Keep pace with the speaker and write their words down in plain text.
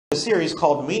A series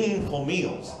called Meaningful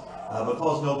Meals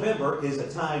because November is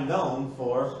a time known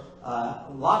for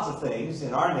lots of things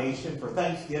in our nation, for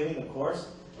Thanksgiving, of course,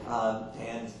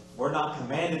 and we're not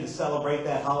commanded to celebrate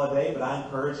that holiday, but I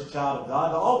encourage a child of God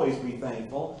to always be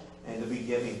thankful and to be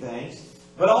giving thanks,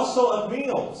 but also of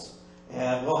meals.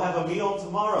 And we'll have a meal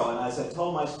tomorrow, and as I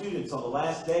told my students on the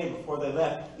last day before they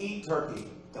left, eat turkey.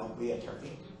 Don't be a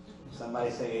turkey.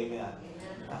 Somebody say amen.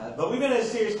 But we've been in a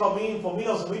series called Meaningful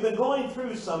Meals, and we've been going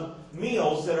through some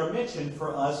meals that are mentioned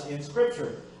for us in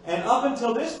Scripture. And up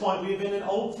until this point, we've been in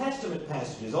Old Testament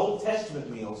passages, Old Testament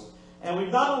meals. And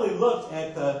we've not only looked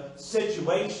at the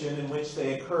situation in which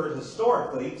they occurred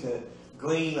historically to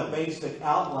glean a basic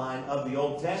outline of the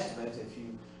Old Testament. If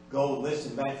you go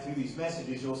listen back through these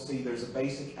messages, you'll see there's a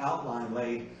basic outline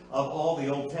laid of all the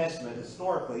Old Testament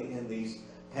historically in these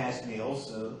past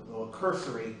meals, a little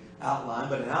cursory outline,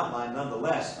 but an outline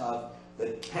nonetheless of the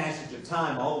passage of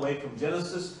time all the way from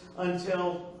Genesis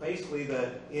until basically the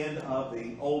end of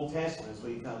the Old Testament as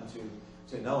we come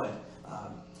to know it,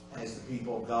 as the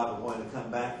people of God are going to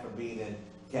come back from being in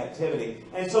captivity.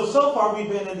 And so far we've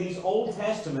been in these Old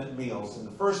Testament meals. And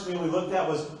the first meal we looked at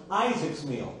was Isaac's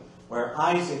meal, where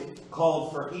Isaac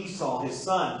called for Esau, his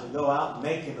son, to go out and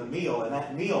make him a meal. And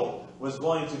that meal was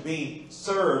going to be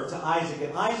served to Isaac.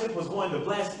 And Isaac was going to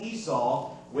bless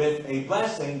Esau with a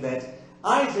blessing that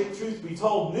Isaac, truth be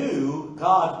told, knew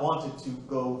God wanted to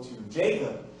go to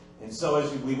Jacob. And so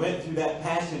as we went through that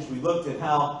passage, we looked at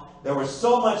how there was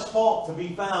so much fault to be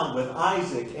found with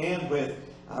Isaac and with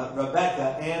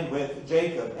Rebekah and with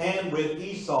Jacob and with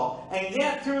Esau. And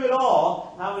yet through it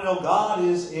all, now we know God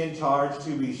is in charge,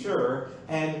 to be sure.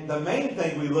 And the main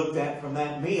thing we looked at from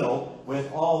that meal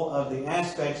with all of the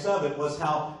aspects of it was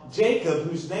how Jacob,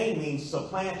 whose name means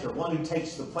supplanter, one who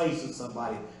takes the place of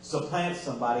somebody, supplants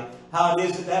somebody, how it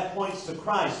is that points to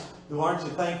Christ, who aren't you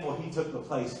thankful he took the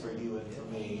place for you and for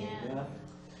me. Amen.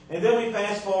 And then we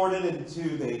fast forwarded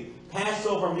into the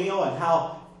Passover meal and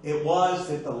how it was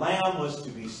that the lamb was to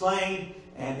be slain,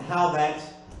 and how that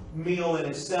meal in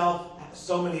itself,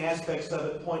 so many aspects of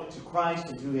it point to Christ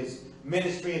and to his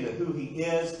ministry and to who he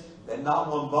is, that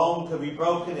not one bone could be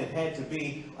broken. It had to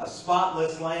be a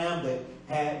spotless lamb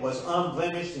that was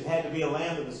unblemished. It had to be a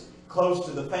lamb that was close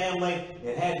to the family.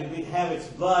 It had to have its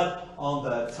blood on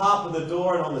the top of the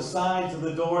door and on the sides of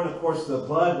the door. And of course the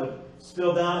blood would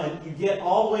spill down. And you get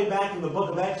all the way back in the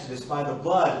book of Exodus by the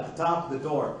blood at the top of the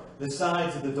door, the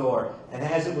sides of the door. And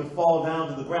as it would fall down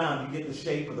to the ground, you get the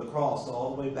shape of the cross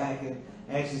all the way back in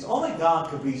Exodus. Only God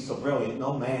could be so brilliant.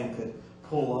 No man could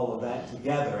pull all of that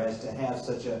together as to have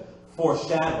such a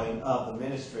foreshadowing of the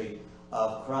ministry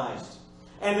of Christ.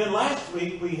 And then last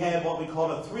week we had what we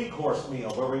called a three-course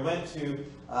meal, where we went to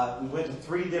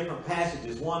three different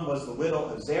passages. One was the widow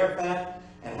of Zarephath,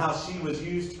 and how she was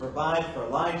used to provide for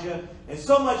Elijah. And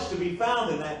so much to be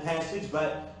found in that passage,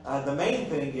 but the main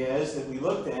thing is that we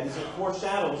looked at is it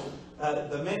foreshadows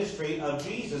the ministry of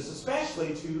Jesus,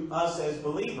 especially to us as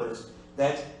believers,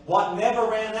 that what never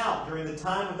ran out during the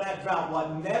time of that drought,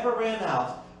 what never ran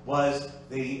out was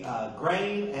the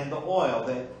grain and the oil.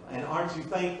 And aren't you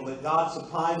thankful that God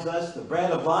supplies us the bread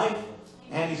of life,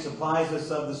 and he supplies us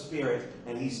of the Spirit,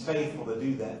 and he's faithful to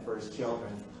do that for his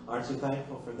children. Aren't you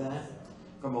thankful for that?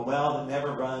 From a well that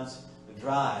never runs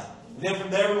dry. And then from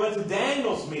there we went to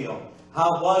Daniel's meal.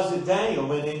 How was it Daniel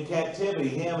when in captivity,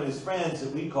 him and his friends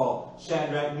that we call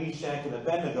Shadrach, Meshach, and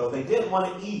Abednego, they didn't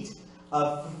want to eat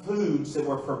foods that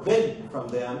were forbidden from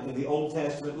them in the Old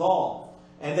Testament law.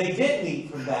 And they didn't eat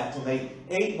from that, and they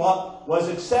ate what was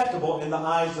acceptable in the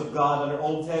eyes of God under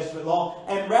Old Testament law.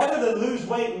 And rather than lose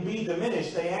weight and be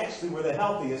diminished, they actually were the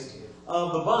healthiest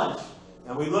of the bunch.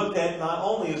 And we looked at not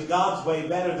only is God's way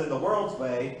better than the world's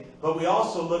way, but we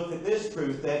also looked at this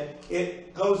truth that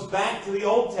it goes back to the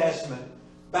Old Testament,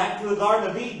 back to the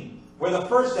Garden of Eden, where the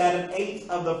first Adam ate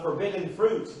of the forbidden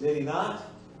fruit, did he not?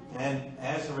 And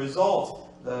as a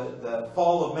result, the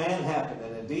fall of man happened,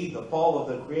 and indeed the fall of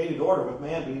the created order, with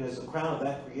man being as the crown of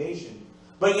that creation.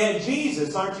 But yet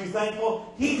Jesus, aren't you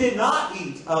thankful? He did not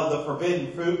eat of the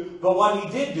forbidden fruit, but what he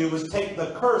did do was take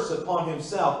the curse upon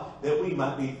himself that we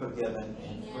might be forgiven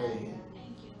and free.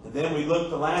 And then we looked,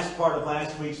 the last part of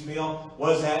last week's meal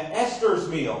was at Esther's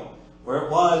meal, where it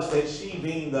was that she,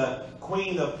 being the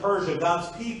queen of Persia,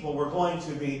 God's people were going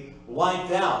to be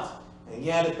wiped out. And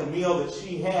yet at the meal that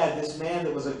she had, this man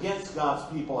that was against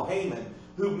God's people, Haman,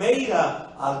 who made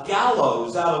a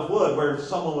gallows out of wood where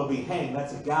someone would be hanged.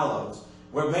 That's a gallows.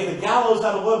 were made a gallows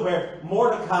out of wood where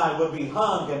Mordecai would be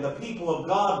hung and the people of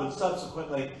God would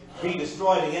subsequently be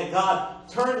destroyed. And yet God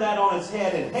turned that on its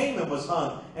head and Haman was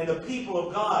hung and the people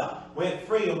of God went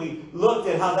free. And we looked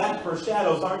at how that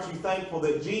foreshadows, aren't you thankful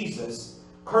that Jesus,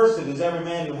 cursed is every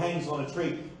man who hangs on a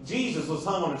tree. Jesus was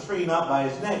hung on a tree not by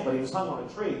his neck, but he was hung on a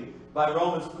tree by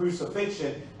Roman's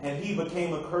crucifixion. And he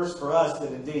became a curse for us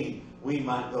that indeed we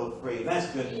might go free. And that's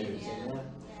good news. Amen.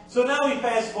 So now we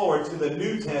fast forward to the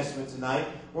New Testament tonight.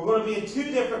 We're going to be in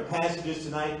two different passages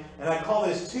tonight, and I call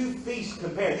this two feasts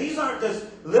compared. These aren't just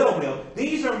little meals.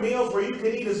 These are meals where you can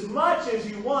eat as much as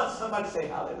you want. Somebody say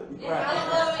hallelujah. Right.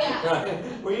 Hallelujah.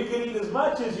 Right. Where you can eat as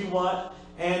much as you want,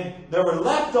 and there were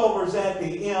leftovers at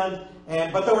the end,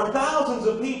 but there were thousands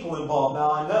of people involved.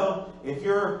 Now I know if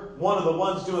you're one of the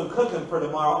ones doing cooking for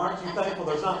tomorrow, aren't you thankful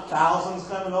there's not thousands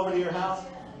coming over to your house?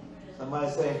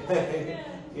 Somebody say, hey.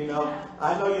 You know,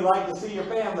 I know you like to see your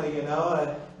family, you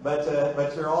know, but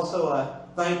you're also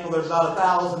thankful there's not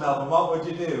 1,000 of them. What would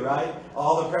you do, right?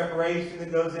 All the preparation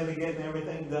that goes into getting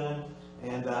everything done.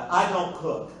 And I don't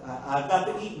cook. I've got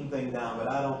the eating thing down, but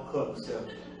I don't cook, so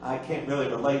I can't really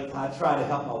relate. I try to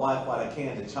help my wife what I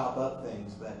can to chop up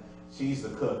things, but she's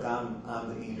the cook. I'm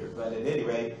the eater. But at any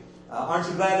rate, aren't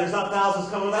you glad there's not thousands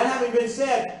coming? That having been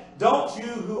said, don't you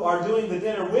who are doing the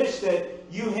dinner wish that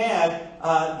you had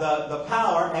the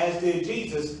power, as did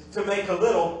Jesus, to make a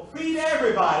little, feed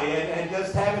everybody, and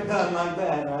just have it done like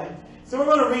that, right? So we're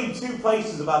going to read two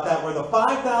places about that, where the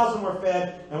 5,000 were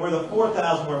fed and where the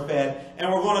 4,000 were fed. And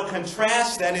we're going to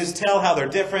contrast, that is, tell how they're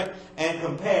different, and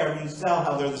compare means tell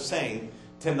how they're the same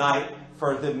tonight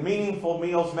for the Meaningful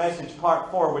Meals Message Part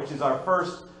 4, which is our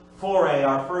first foray,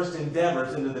 our first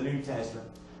endeavors into the New Testament.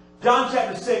 John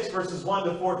chapter 6, verses 1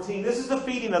 to 14. This is the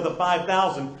feeding of the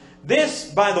 5,000.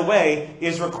 This, by the way,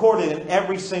 is recorded in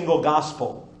every single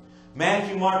gospel.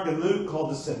 Matthew, Mark, and Luke,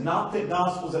 called the synoptic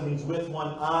gospels. That means with one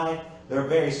eye. They're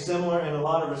very similar in a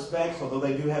lot of respects, although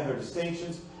they do have their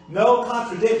distinctions. No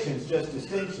contradictions, just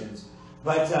distinctions.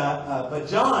 But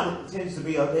John tends to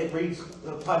be, it reads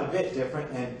quite a bit different.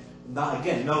 And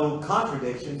again, no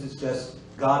contradictions. It's just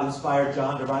God inspired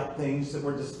John to write things that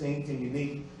were distinct and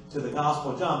unique to the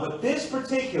Gospel of John. But this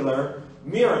particular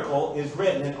miracle is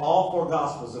written in all four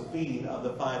Gospels, of feeding of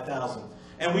the 5,000.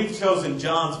 And we've chosen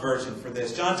John's version for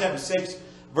this. John chapter 6,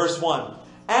 verse 1.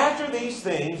 After these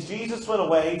things, Jesus went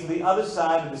away to the other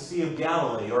side of the Sea of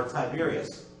Galilee, or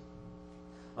Tiberias.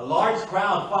 A large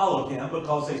crowd followed him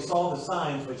because they saw the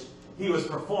signs which he was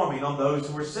performing on those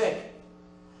who were sick.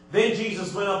 Then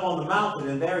Jesus went up on the mountain,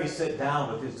 and there he sat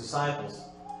down with his disciples.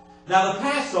 Now the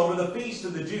Passover, the feast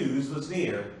of the Jews, was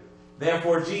near.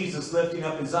 Therefore Jesus, lifting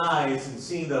up his eyes and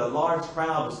seeing that a large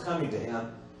crowd was coming to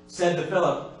him, said to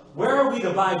Philip, "Where are we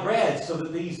to buy bread so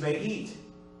that these may eat?"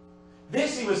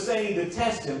 This he was saying to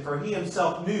test him, for he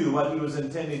himself knew what he was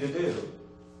intending to do.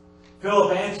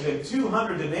 Philip answered him,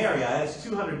 200 denarii, that's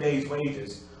 200 days'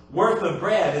 wages, worth of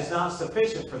bread is not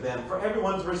sufficient for them, for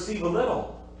everyone to receive a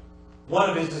little. One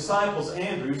of his disciples,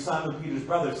 Andrew, Simon Peter's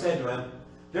brother, said to him,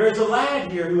 "There is a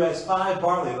lad here who has 5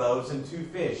 barley loaves and 2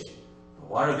 fish. But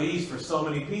what are these for so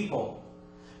many people?"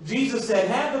 Jesus said,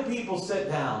 "Have the people sit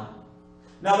down."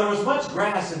 Now there was much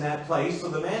grass in that place, so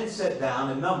the men sat down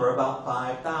in number about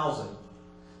 5,000.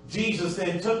 Jesus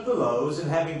then took the loaves, and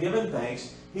having given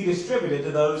thanks, he distributed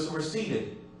to those who were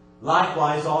seated.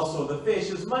 Likewise also the fish,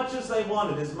 as much as they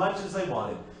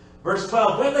wanted. Verse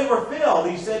 12, when they were filled,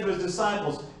 he said to his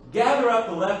disciples, "Gather up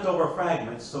the leftover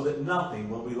fragments so that nothing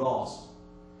will be lost."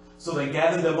 So they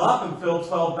gathered them up and filled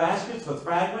 12 baskets with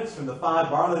fragments from the 5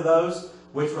 barley loaves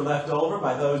which were left over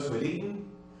by those who had eaten.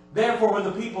 Therefore, when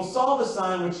the people saw the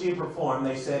sign which he had performed,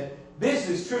 they said, "This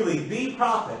is truly the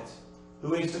prophet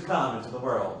who is to come into the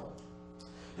world."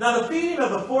 Now the feeding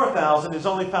of the 4,000 is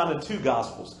only found in 2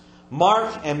 Gospels, Mark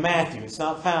and Matthew. It's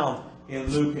not found in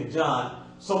Luke and John.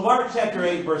 So Mark chapter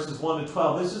 8, verses 1 to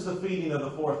 12, this is the feeding of the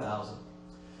 4,000.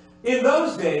 In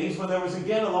those days, when there was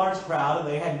again a large crowd and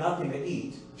they had nothing to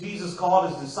eat, Jesus called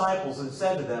his disciples and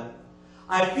said to them,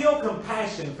 "I feel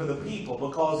compassion for the people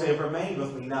because they have remained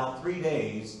with me now 3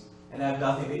 days and have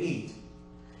nothing to eat.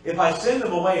 If I send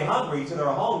them away hungry to their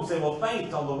homes, they will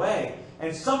faint on the way,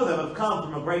 and some of them have come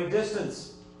from a great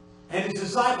distance." And his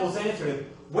disciples answered him,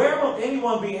 "Where will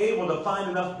anyone be able to find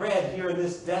enough bread here in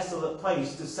this desolate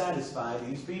place to satisfy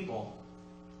these people?"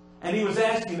 And he was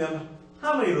asking them,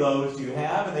 "How many loaves do you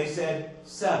have?" And they said,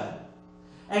 7.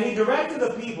 And he directed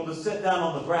the people to sit down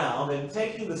on the ground, and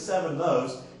taking the 7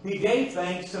 loaves, he gave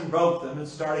thanks and broke them and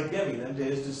started giving them to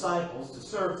his disciples to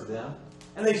serve to them.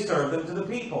 And they served them to the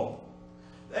people.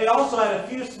 They also had a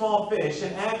few small fish,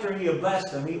 and after he had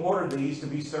blessed them, he ordered these to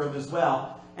be served as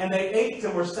well. And they ate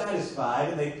and were satisfied,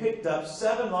 and they picked up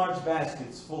 7 large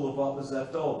baskets full of what was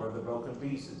left over, the broken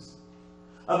pieces.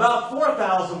 About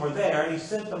 4,000 were there, and he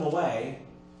sent them away.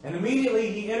 And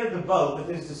immediately he entered the boat with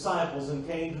his disciples and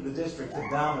came to the district of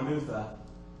Dalmanutha.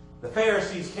 The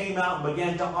Pharisees came out and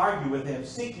began to argue with him,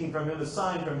 seeking from him a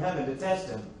sign from heaven to test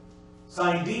him.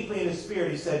 Sighing deeply in his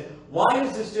spirit, he said, "Why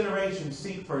does this generation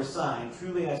seek for a sign?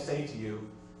 Truly I say to you,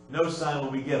 no sign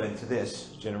will be given to this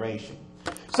generation."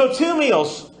 So 2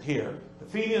 meals here. The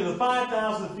feeding of the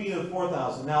 5,000, the feeding of the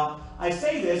 4,000. Now, I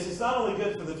say this, it's not only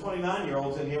good for the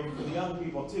 29-year-olds in here, but for the young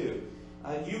people too.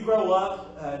 You grow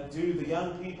up, the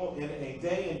young people, in a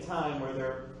day and time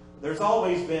where there's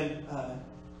always been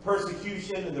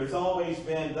persecution, and there's always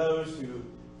been those who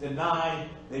deny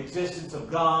the existence of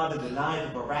God and deny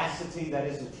the veracity, that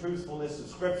is, the truthfulness of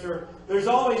Scripture. There's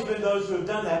always been those who have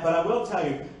done that, but I will tell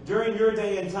you, during your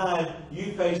day and time,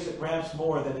 you faced it perhaps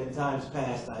more than in times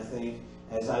past, I think,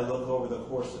 as I look over the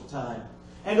course of time.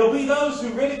 And there'll be those who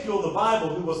ridicule the Bible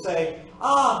who will say,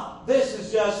 this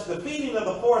is just, the feeding of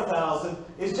the 4,000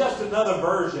 is just another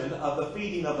version of the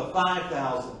feeding of the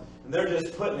 5,000. And they're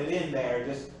just putting it in there,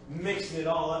 just mixing it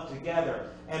all up together.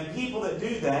 And people that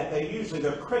do that,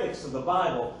 they're critics of the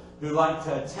Bible who like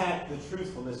to attack the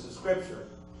truthfulness of Scripture.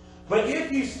 But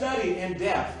if you study in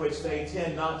depth, which they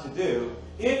tend not to do,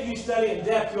 if you study in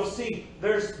depth, you'll see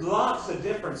there's lots of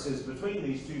differences between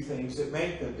these two things that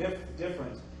make the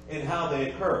difference in how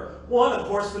they occur. One, of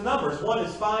course, the numbers. One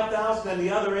is 5,000 and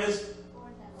the other is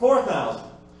 4,000.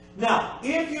 Now,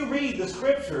 if you read the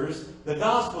Scriptures, the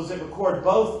Gospels that record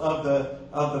both of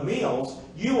the meals,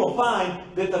 you will find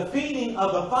that the feeding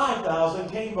of the 5,000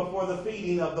 came before the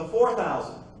feeding of the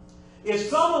 4,000. If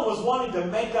someone was wanting to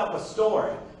make up a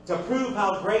story to prove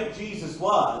how great Jesus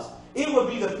was, it would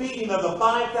be the feeding of the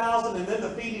 5,000 and then the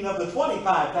feeding of the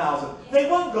 25,000. They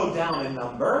won't go down in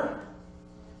number.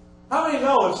 How many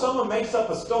know if someone makes up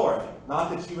a story,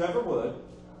 not that you ever would,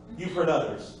 you've heard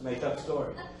others make up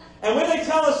stories, and when they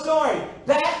tell a story,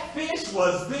 that fish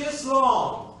was this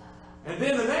long, and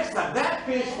then the next time, that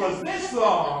fish was this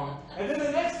long, and then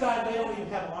the next time they don't even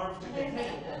have arms to contain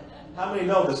it. How many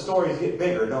know the stories get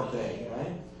bigger, don't they?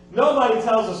 Right? Nobody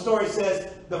tells a story,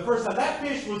 says the first time, that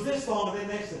fish was this long, and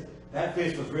then next time, that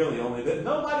fish was really only this.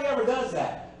 Nobody ever does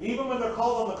that. Even when they're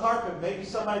called on the carpet, maybe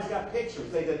somebody's got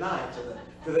pictures, they deny it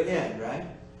to the end, right?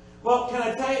 Well, can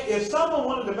I tell you, if someone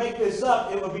wanted to make this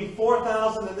up, it would be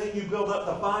 4,000 and then you build up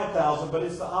to 5,000, but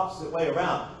it's the opposite way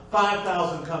around.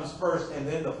 5,000 comes first and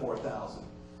then the 4,000.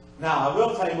 Now, I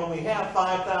will tell you, when we have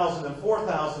 5,000 and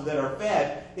 4,000 that are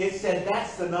fed, it said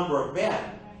that's the number of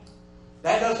men.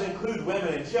 That doesn't include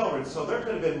women and children, so there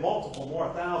could have been multiple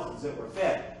more thousands that were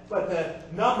fed. But the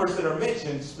numbers that are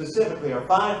mentioned specifically are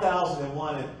 5,000 in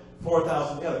one and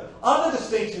 4,000 in the other. Other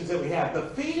distinctions that we have, the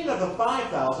feeding of the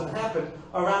 5,000 happened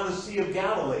around the Sea of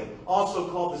Galilee, also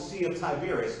called the Sea of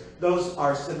Tiberias. Those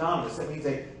are synonymous. That means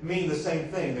they mean the same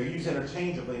thing. They're used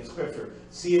interchangeably in Scripture.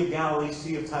 Sea of Galilee,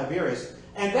 Sea of Tiberias.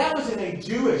 And that was in a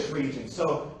Jewish region.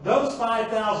 So those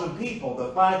 5,000 people,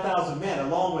 the 5,000 men,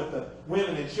 along with the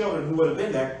women and children who would have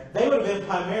been there, they would have been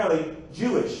primarily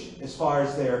Jewish as far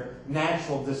as their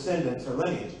natural descendants or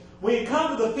lineage. When you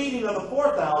come to the feeding of the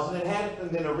 4,000, it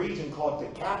happened in a region called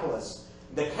Decapolis.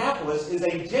 Decapolis is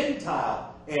a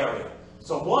Gentile area.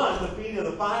 So the feeding of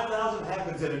the 5,000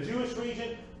 happens in a Jewish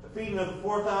region. The feeding of the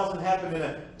 4,000 happened in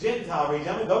a Gentile region.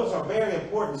 I mean, those are very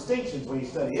important distinctions when you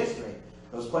study history.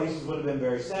 Those places would have been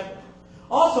very separate.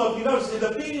 Also, if you notice, in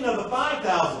the feeding of the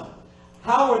 5,000,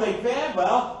 how were they fed?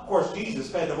 Well, of course, Jesus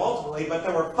fed them ultimately, but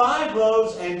there were 5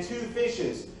 loaves and 2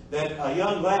 fishes that a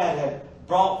young lad had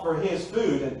brought for his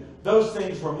food, and those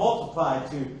things were multiplied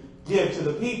to give to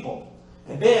the people.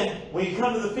 And then, when you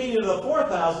come to the feeding of the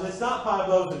 4,000, it's not 5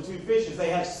 loaves and 2 fishes. They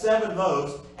have 7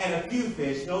 loaves and a few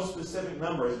fish. No specific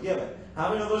number is given. How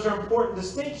many of those are important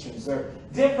distinctions? They're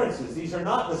differences. These are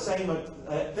not the same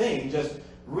thing, just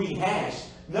rehashed.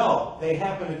 No, they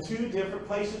happen in 2 different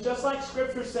places, just like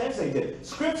Scripture says they did.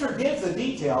 Scripture gives the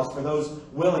details for those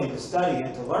willing to study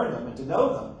and to learn them and to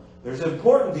know them. There's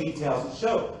important details that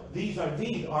show these are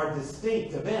indeed are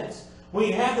distinct events. When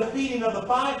you have the feeding of the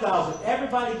 5,000,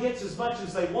 everybody gets as much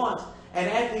as they want, and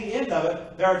at the end of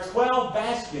it, there are 12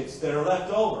 baskets that are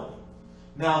left over.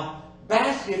 Now,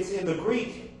 baskets in the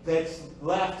Greek that's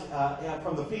left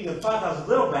from the feeding of the 5,000,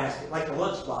 little basket, like a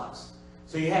lunchbox.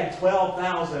 So you had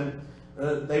 12,000,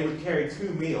 they would carry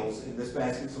 2 meals in this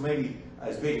basket, so maybe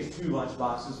as big as 2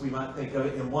 lunchboxes, we might think of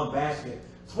it in one basket.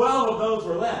 12 of those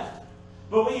were left.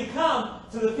 But when you come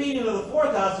to the feeding of the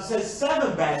 4,000, it says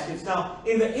 7 baskets. Now,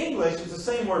 in the English, it's the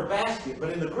same word basket, but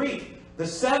in the Greek, The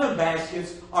 7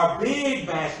 baskets are big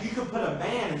baskets. You can put a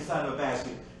man inside of a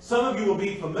basket. Some of you will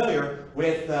be familiar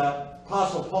with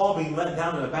Apostle Paul being let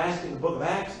down in a basket in the book of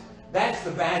Acts. That's the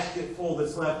basket full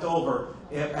that's left over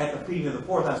at the feet of the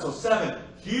 4,000. So 7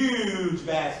 huge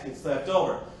baskets left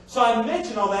over. So I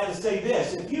mention all that to say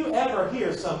this. If you ever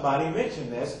hear somebody mention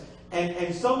this,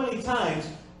 and so many times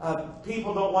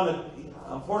people don't want to,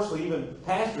 unfortunately even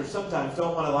pastors sometimes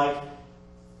don't want to, like,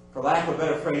 for lack of a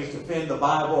better phrase, defend the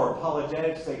Bible, or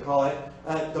apologetics they call it.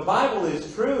 The Bible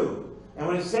is true. And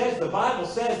when it says, the Bible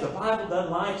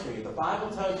doesn't lie to you. The Bible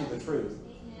tells you the truth.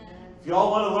 If you all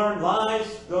want to learn lies,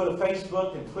 go to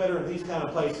Facebook and Twitter and these kind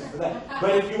of places for that.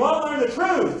 But if you want to learn the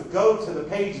truth, go to the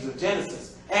pages of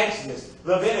Genesis, Exodus,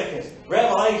 Leviticus,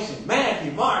 Revelation,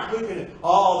 Matthew, Mark, Luke, and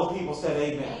all the people said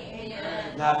amen.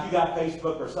 Amen. Now, if you got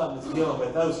Facebook or something that's dealing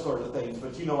with those sort of things,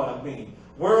 but you know what I mean.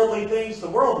 Worldly things, the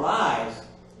world lies.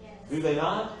 Do they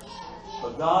not?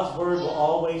 But God's Word will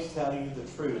always tell you the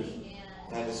truth.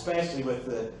 And especially with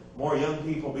the more young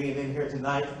people being in here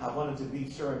tonight, I wanted to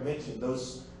be sure and mention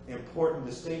those important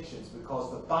distinctions, because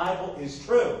the Bible is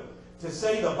true. To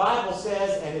say the Bible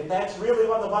says, and if that's really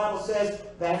what the Bible says,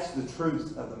 that's the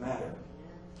truth of the matter.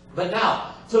 But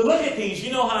now, to look at these,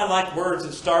 you know how I like words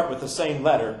that start with the same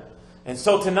letter. And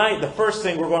so tonight, the first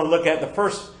thing we're going to look at, the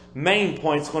first main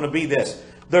point is going to be this.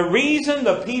 The reason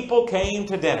the people came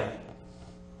to dinner.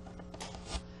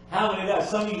 How many of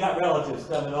some of you got relatives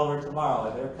coming over tomorrow,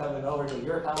 and they're coming over to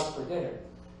your house for dinner?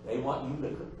 They want you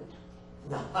to cook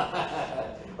them.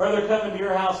 Or they're coming to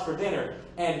your house for dinner,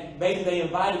 and maybe they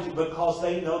invited you because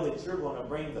they know that you're going to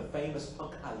bring the famous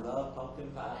pumpkin. I love pumpkin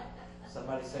pie.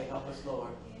 Somebody say, help us,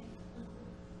 Lord.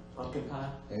 Pumpkin pie?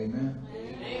 Amen.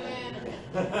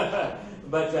 Amen.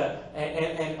 But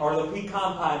or the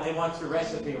pecan pie, and they want your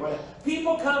recipe or whatever.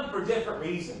 People come for different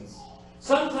reasons.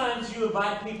 Sometimes you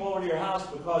invite people over to your house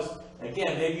because,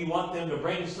 again, maybe you want them to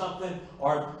bring something,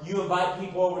 or you invite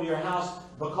people over to your house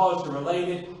because you're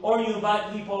related, or you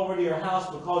invite people over to your house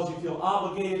because you feel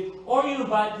obligated, or you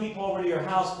invite people over to your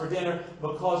house for dinner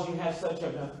because you have such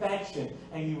an affection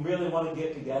and you really want to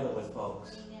get together with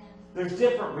folks. Amen. There's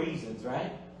different reasons,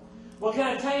 right? Well,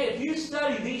 can I tell you, if you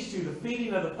study these two, the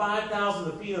feeding of the 5,000,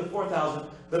 the feeding of the 4,000,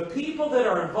 the people that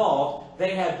are involved,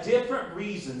 they have different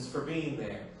reasons for being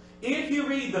there. If you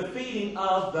read the feeding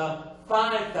of the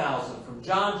 5,000 from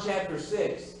John chapter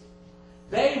 6,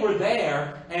 they were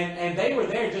there, and they were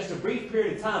there just a brief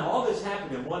period of time. All this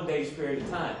happened in one day's period of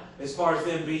time, as far as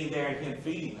them being there and him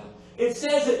feeding them. It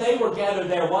says that they were gathered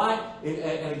there. Why?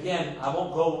 And again, I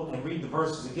won't go and read the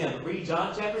verses again, but read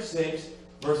John chapter 6,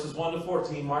 verses 1 to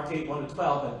 14, Mark 8, 1 to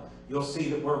 12, and you'll see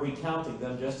that we're recounting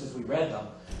them just as we read them.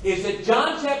 Is that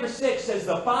John chapter 6 says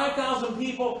the 5,000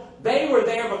 people, they were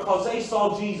there because they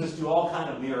saw Jesus do all kinds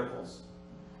of miracles.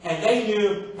 And they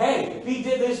knew, hey, if he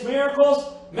did these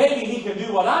miracles, maybe he can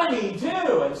do what I need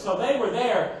too. And so they were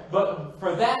there, but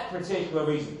for that particular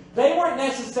reason. They weren't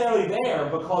necessarily there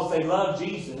because they loved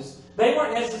Jesus. They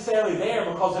weren't necessarily there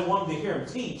because they wanted to hear him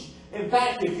teach. In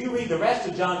fact, if you read the rest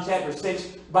of John chapter 6,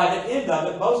 by the end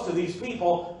of it, most of these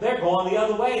people, they're going the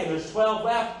other way, and there's 12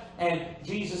 left. And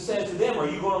Jesus says to them, are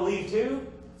you going to leave too?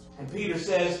 And Peter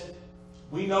says,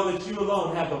 we know that you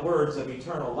alone have the words of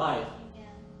eternal life.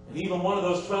 And even one of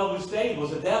those 12 who stayed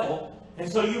was a devil. And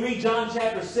so you read John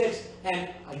chapter 6, and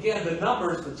again, the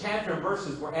numbers, the chapter and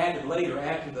verses were added later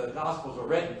after the Gospels were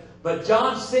written. But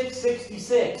John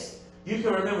 6:66, you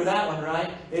can remember that one, right?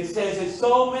 It says that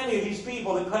so many of these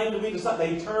people that claim to be disciples,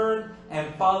 they turned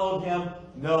and followed him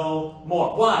no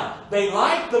more. Why? They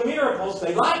liked the miracles,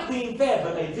 they liked being fed,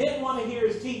 but they didn't want to hear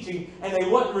his teaching, and they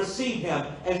wouldn't receive him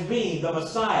as being the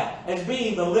Messiah, as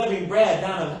being the living bread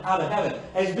out of heaven,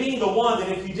 as being the one that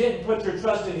if you didn't put your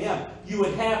trust in him, you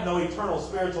would have no eternal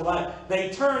spiritual life. They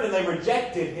turned and they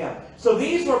rejected him. So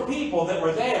these were people that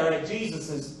were there at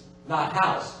Jesus' not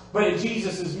house, but at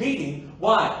Jesus' meeting.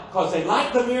 Why? Because they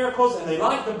liked the miracles and they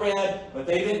liked the bread, but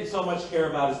they didn't so much care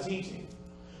about his teaching.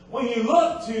 When you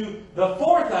look to the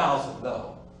 4,000,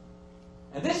 though,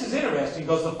 and this is interesting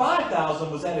because the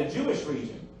 5,000 was at a Jewish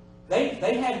region.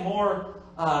 They had more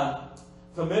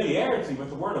familiarity with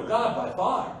the Word of God by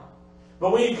far.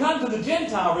 But when you come to the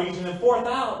Gentile region, the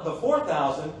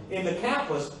 4,000 in the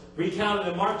Kappas, recounted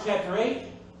in Mark chapter 8,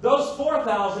 those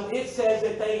 4,000, it says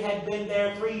that they had been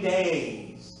there 3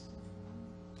 days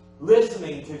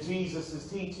listening to Jesus'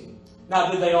 teaching. Now,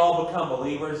 did they all become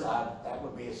believers? That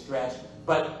would be a stretch.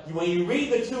 But when you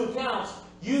read the two accounts,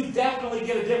 you definitely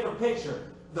get a different picture.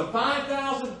 The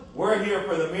 5,000, we're here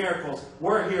for the miracles.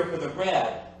 We're here for the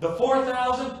bread. The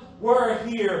 4,000, we're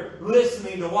here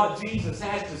listening to what Jesus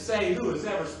has to say. Who has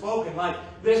ever spoken like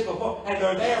this before? And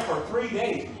they're there for 3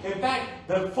 days. In fact,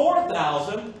 the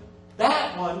 4,000,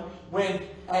 that one,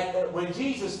 when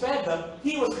Jesus fed them,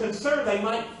 he was concerned they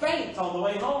might faint on the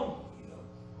way home.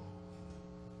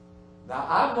 Now,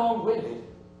 I'm long-winded.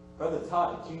 Brother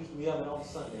Todd accused me of it on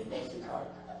Sunday. Bless his heart.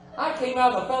 I came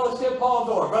out of the fellowship hall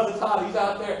door. Brother Todd, he's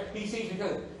out there. He sees me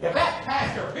because if that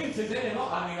pastor preaches in and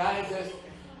on, I mean, I just,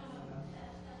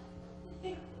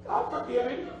 I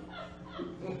forgive him.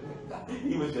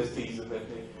 He was just teasing with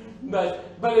me. But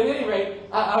at any rate,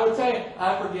 I would tell you,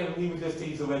 I forgive him. He was just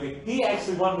teasing with me. He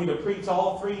actually wanted me to preach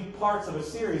all 3 parts of a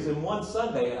series in one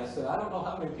Sunday. And I said, I don't know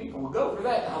how many people will go for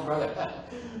that now, brother.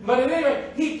 But at any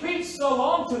rate, he preached so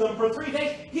long to them for 3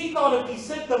 days. He thought if he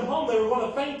sent them home, they were going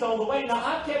to faint on the way. Now,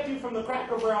 I kept you from the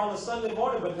Cracker Barrel on a Sunday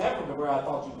morning, but never to where I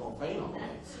thought you were going to faint on the way.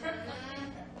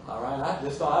 All right, I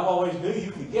just thought, I've always knew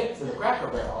you could get to the Cracker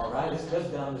Barrel, all right? It's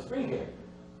just down the street here.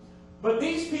 But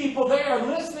these people, they are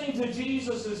listening to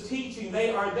Jesus' teaching. They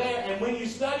are there. And when you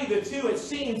study the two, it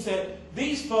seems that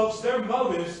these folks, their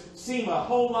motives seem a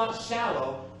whole lot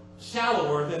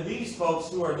shallower than these folks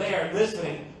who are there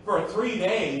listening for 3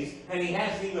 days, and he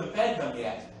hasn't even fed them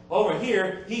yet. Over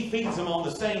here, he feeds them on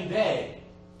the same day.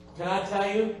 Can I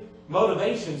tell you,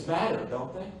 motivations matter,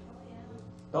 don't they?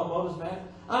 Don't motives matter?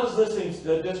 I was listening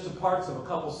to just to parts of a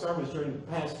couple sermons during the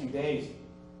past few days.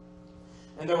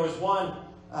 And there was one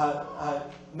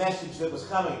message that was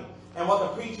coming, and what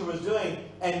the preacher was doing,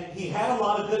 and he had a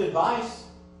lot of good advice.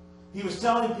 He was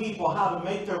telling people how to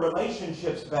make their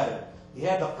relationships better. He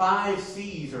had the 5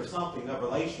 C's or something of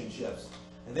relationships,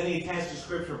 and then he attached a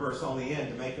scripture verse on the end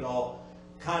to make it all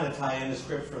kind of tie into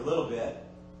scripture a little bit.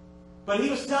 But he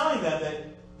was telling them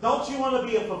that, don't you want to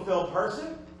be a fulfilled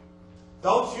person?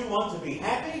 Don't you want to be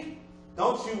happy?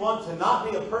 Don't you want to not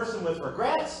be a person with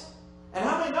regrets? And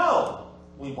how many know?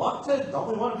 Don't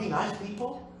we want to be nice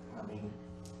people? I mean,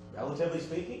 relatively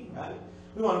speaking, right?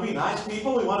 We want to be nice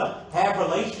people. We want to have a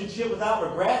relationship without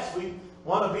regrets. We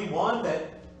want to be one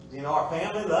that, our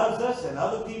family loves us and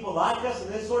other people like us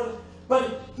and this sort of.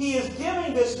 But he is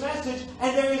giving this message,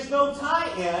 and there is no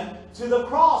tie-in to the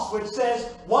cross, which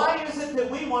says, why is it that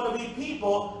we want to be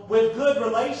people with good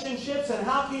relationships? And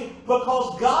how can you?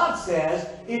 Because God says,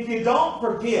 if you don't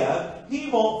forgive, he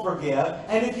won't forgive.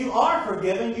 And if you are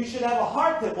forgiven, you should have a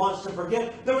heart that wants to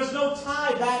forgive. There was no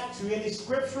tie back to any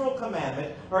scriptural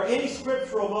commandment or any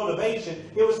scriptural motivation.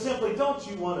 It was simply, don't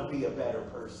you want to be a better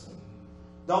person?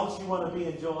 Don't you want to be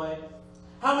in joy?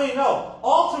 How many know?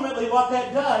 Ultimately, what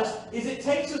that does is it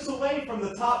takes us away from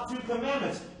the top 2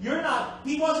 commandments.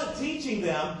 He wasn't teaching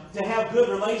them to have good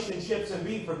relationships and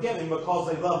be forgiving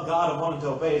because they loved God and wanted to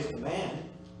obey his command.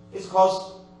 It's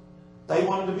because they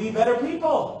wanted to be better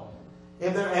people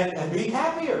and be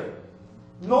happier.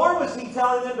 Nor was he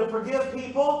telling them to forgive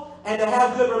people and to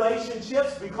have good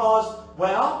relationships because,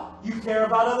 you care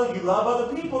about others, you love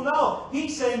other people. No,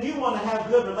 he's saying you want to have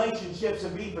good relationships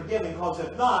and be forgiving because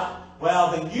if not,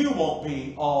 then you won't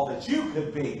be all that you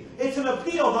could be. It's an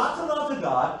appeal not to love to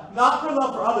God, not for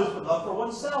love for others, but love for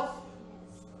oneself.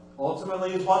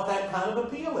 Ultimately is what that kind of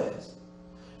appeal is.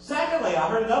 Secondly, I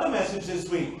heard another message this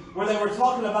week where they were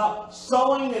talking about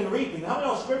sowing and reaping. How many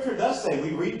know Scripture does say we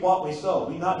reap what we sow?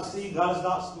 We not deceive, God is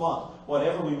not smart.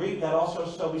 Whatever we reap, that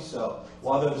also shall we sow.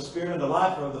 Whether the spirit and the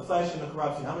life or of the flesh and the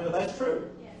corruption. How many know that's true?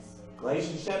 Yes.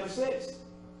 Galatians chapter 6.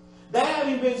 That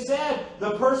having been said,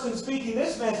 the person speaking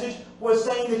this message was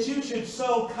saying that you should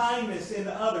sow kindness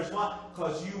into others. Why?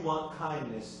 Because you want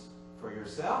kindness for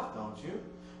yourself, don't you?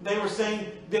 They were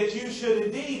saying that you should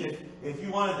indeed, if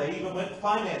you wanted, they even went to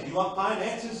finance. You want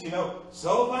finances,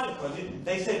 sow finance.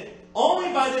 They said,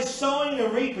 only by this sowing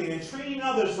and reaping and treating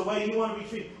others the way you want to be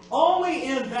treated, only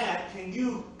in that can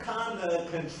you kind of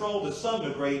control to some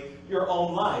degree your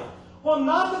own life. Well,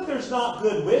 not that there's not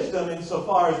good wisdom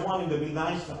insofar as wanting to be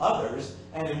nice to others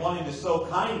and in wanting to sow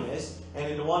kindness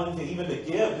and in wanting to even to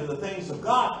give to the things of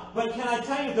God. But can I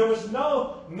tell you, there was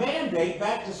no mandate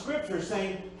back to Scripture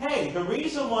saying, hey, the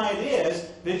reason why it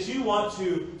is that you want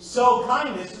to sow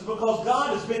kindness is because God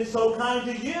has been so kind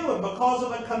to you and because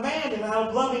of a command and out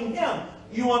of loving him,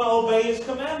 you want to obey his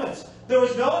commandments. There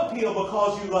was no appeal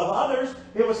because you love others.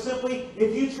 It was simply,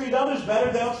 if you treat others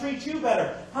better, they'll treat you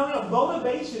better. How many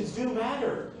motivations do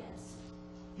matter? Yes.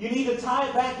 You need to tie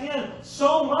it back in.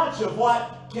 So much of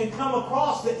what can come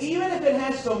across that even if it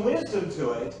has some wisdom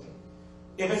to it,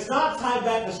 if it's not tied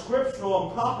back to scriptural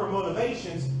and proper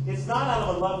motivations, it's not out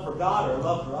of a love for God or a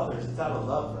love for others. It's out of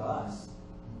love for us.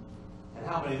 And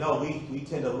how many know we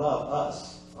tend to love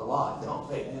us a lot, don't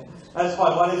they? That's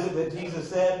why, what is it that Jesus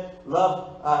said?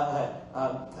 Love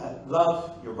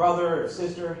your brother or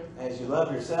sister as you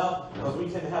love yourself. Because we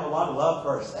tend to have a lot of love for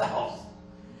ourselves.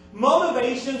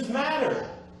 Motivations matter.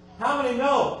 How many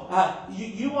know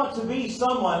you want to be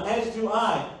someone, as do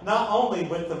I, not only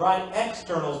with the right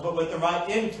externals, but with the right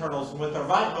internals and with the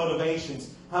right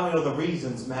motivations. How many know the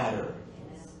reasons matter?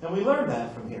 And we learn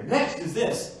that from here. Next is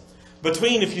this.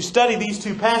 If you study these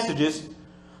two passages,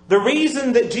 the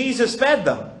reason that Jesus fed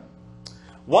them.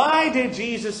 Why did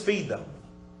Jesus feed them?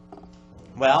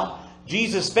 Well,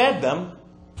 Jesus fed them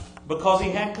because He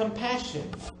had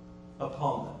compassion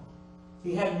upon them.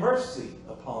 He had mercy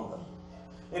upon them.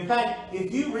 In fact,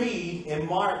 if you read in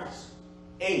Mark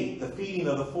 8, the feeding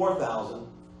of the 4,000,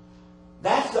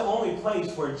 that's the only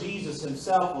place where Jesus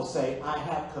Himself will say, I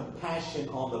have compassion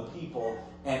on the people,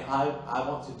 and I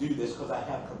want to do this because I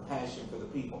have compassion for the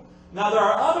people. Now, there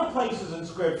are other places in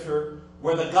Scripture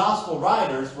where the gospel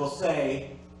writers will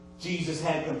say, Jesus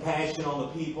had compassion on the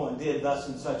people and did thus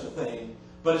and such a thing.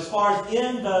 But as far as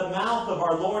in the mouth of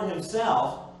our Lord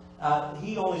Himself,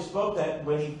 He only spoke that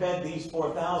when He fed these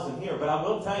 4,000 here. But I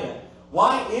will tell you,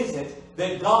 why is it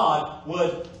that God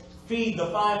would feed the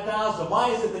 5,000? Why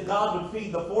is it that God would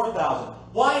feed the 4,000?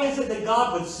 Why is it that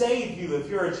God would save you if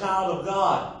you're a child of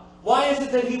God? Why is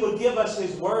it that He would give us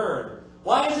His Word?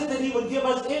 Why is it that He would give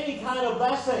us any kind of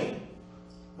blessing?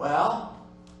 Well,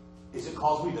 is it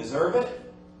because we deserve it?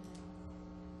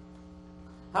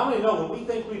 How many know when we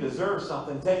think we deserve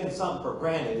something, taking something for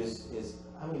granted is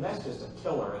that's just a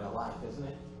killer in a life, isn't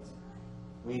it?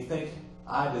 When you think,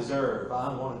 I deserve,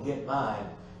 I'm going to get mine.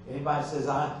 Anybody says,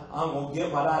 I'm going to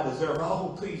get what I deserve,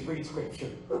 oh, please read Scripture.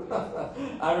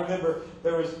 I remember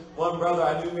there was one brother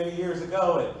I knew many years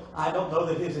ago, and I don't know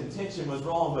that his intention was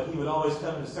wrong, but he would always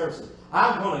come into service.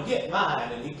 I'm going to get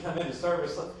mine. And he'd come into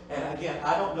service. And again,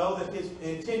 I don't know that his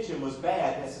intention was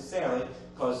bad necessarily,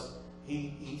 because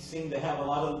he seemed to have a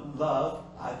lot of love,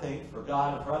 I think, for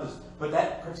God and for others. But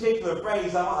that particular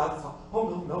phrase, I thought,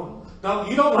 oh, no,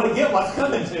 you don't want to get what's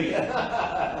coming to you.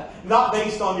 Not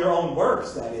based on your own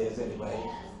works, that is, anyway.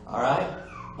 All right?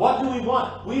 What do we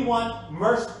want? We want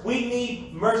mercy. We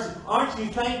need mercy. Aren't you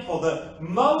thankful? The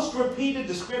most repeated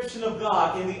description of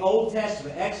God in the Old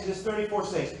Testament, Exodus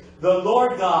 34:6, the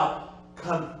Lord God,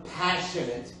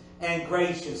 compassionate and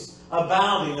gracious,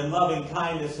 abounding in loving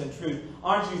kindness and truth.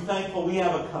 Aren't you thankful we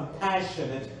have a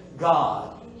compassionate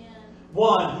God?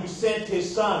 One who sent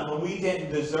His Son when we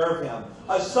didn't deserve Him.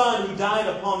 A Son who died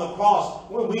upon the cross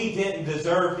when we didn't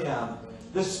deserve Him.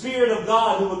 The Spirit of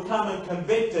God who would come and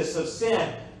convict us of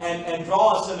sin and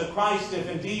draw us into Christ if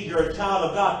indeed you're a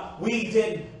child of God. We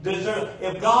didn't deserve.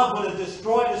 If God would have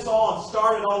destroyed us all and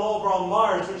started all over on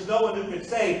Mars, there's no one who could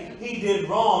say He did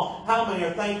wrong. How many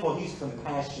are thankful He's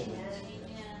compassionate?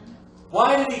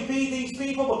 Why did He feed these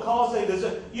people? Because they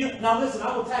deserve. Now listen,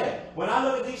 I will tell you, when I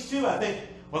look at these two, I think,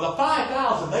 well, the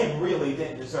 5,000, they really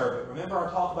didn't deserve it. Remember our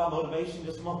talk about motivation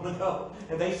just a moment ago?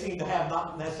 And they seem to have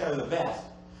not necessarily the best.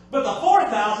 But the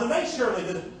 4,000, they surely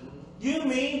did. You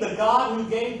mean the God who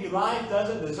gave you life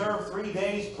doesn't deserve 3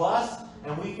 days plus?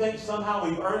 And we think somehow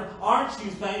we've earned it? Aren't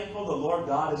you thankful the Lord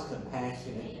God is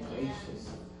compassionate and gracious,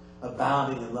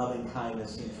 abounding in loving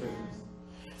kindness and truth?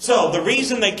 So, the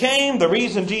reason they came, the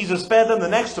reason Jesus fed them, the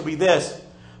next will be this.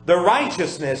 The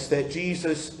righteousness that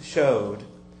Jesus showed.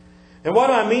 And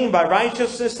what I mean by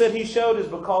righteousness that He showed is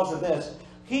because of this.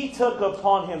 He took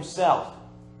upon Himself,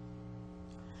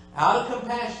 out of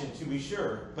compassion to be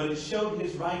sure, but it showed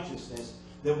His righteousness,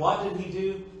 that what did He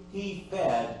do? He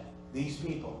fed these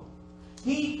people.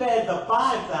 He fed the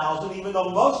 5,000, even though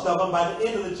most of them by the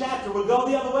end of the chapter would go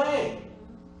the other way.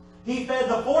 He fed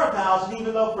the 4,000,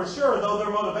 even though for sure, though their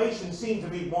motivation seemed to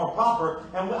be more proper,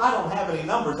 and I don't have any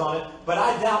numbers on it, but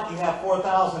I doubt you have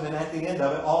 4,000 and at the end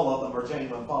of it, all of them are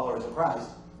genuine followers of Christ.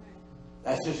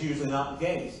 That's just usually not the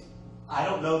case. I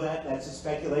don't know that. That's a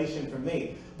speculation from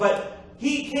me. But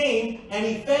He came and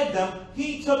He fed them.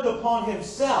 He took upon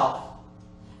Himself.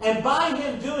 And by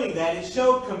Him doing that, it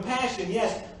showed compassion,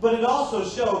 yes, but it also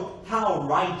showed how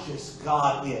righteous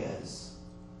God is.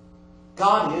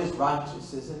 God is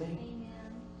righteous, isn't He? Amen.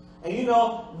 And you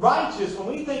know, righteous, when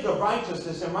we think of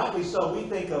righteousness, and rightly so, we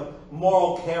think of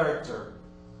moral character.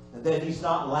 And that He's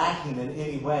not lacking in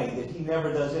any way, that He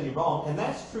never does any wrong. And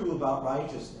that's true about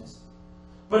righteousness.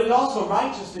 But it also,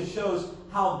 righteousness shows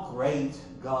how great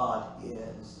God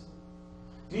is.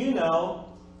 Do you know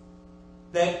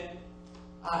that,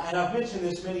 and I've mentioned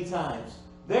this many times,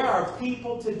 there are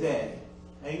people today,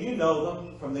 and you know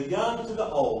them, from the young to the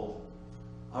old,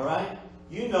 all right?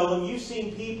 You know them. You've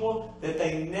seen people that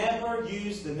they never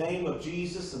use the name of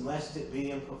Jesus unless it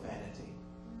be in profanity.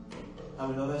 How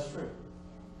do we know that's true?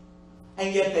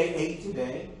 And yet they ate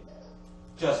today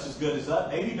just as good as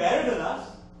us, maybe better than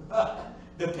us,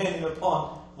 depending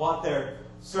upon what their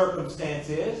circumstance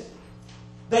is.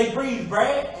 They breathe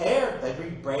air. They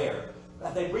breathe air.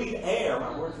 They breathe air.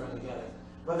 My words run together.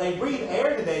 But they breathe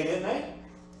air today, didn't they?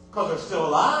 Because they're still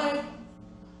alive.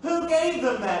 Who gave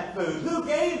them that food? Who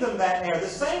gave them that air? The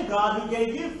same God who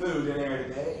gave you food and air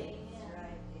today.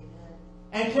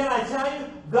 And can I tell you,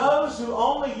 those who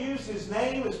only use His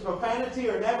name as profanity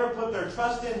or never put their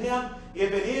trust in Him,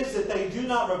 if it is that they do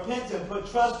not repent and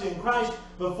put trust in Christ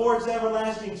before it's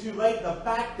everlasting too late, the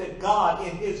fact that God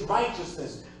in His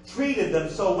righteousness treated them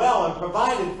so well and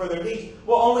provided for their needs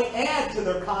will only add to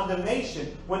their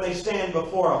condemnation when they stand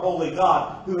before a holy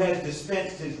God who has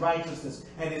dispensed His righteousness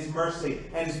and His mercy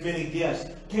and His many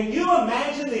gifts. Can you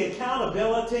imagine the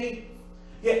accountability?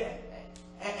 Yeah.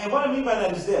 And what I mean by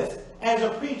that is this. As a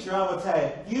preacher, I will tell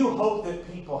you, you hope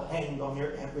that people hang on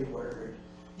your every word.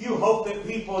 You hope that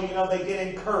people, they get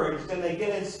encouraged and they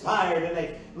get inspired and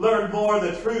they learn more of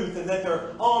the truth and that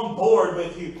they're on board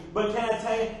with you. But can I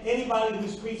tell you, anybody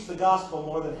who's preached the gospel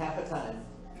more than half a time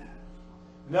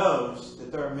knows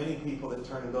that there are many people that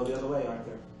turn and go the other way, aren't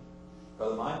there?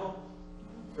 Brother Michael?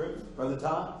 True. Brother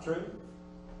Tom? True.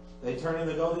 They turn and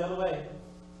they go the other way.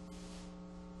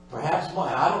 Perhaps more.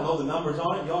 I don't know the numbers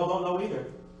on it. Y'all don't know either.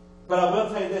 But I will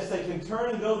tell you this, they can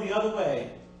turn and go the other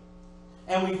way.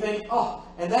 And we think, oh,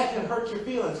 and that can hurt your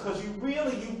feelings because you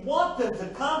want them to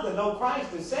come to know Christ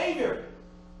as Savior.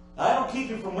 I don't keep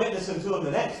you from witnessing to Him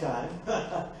the next time.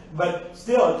 But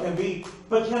still, it can be.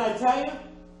 But can I tell you,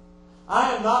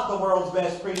 I am not the world's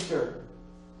best preacher.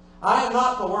 I am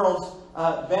not the world's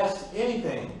best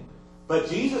anything. But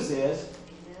Jesus is.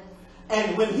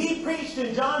 And when He preached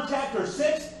in John chapter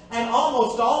 6, and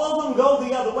almost all of them go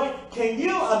the other way. Can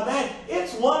you imagine?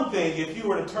 It's one thing if you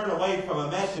were to turn away from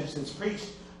a message that's preached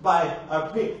by a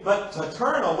priest, but to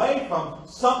turn away from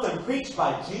something preached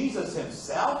by Jesus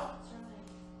Himself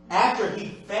after He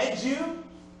fed you,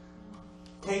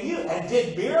 and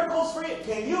did miracles for you?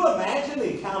 Can you imagine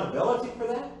the accountability for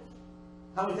that?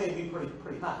 How many think it'd be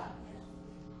pretty high?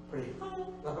 Pretty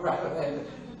high. Right.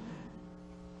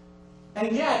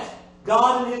 And yet,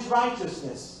 God in His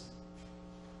righteousness,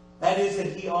 that is, that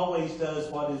He always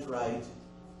does what is right,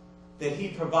 that He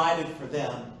provided for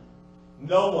them.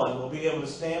 No one will be able to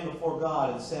stand before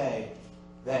God and say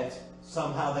that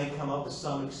somehow they come up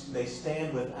with they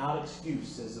stand without excuse,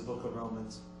 says the book of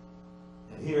Romans.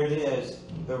 And here it is,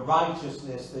 the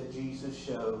righteousness that Jesus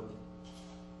showed.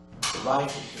 The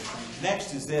righteousness.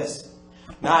 Next is this.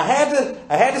 Now I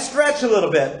had to stretch a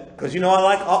little bit because I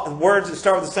like words that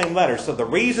start with the same letter. So the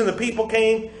reason the people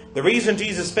came, the reason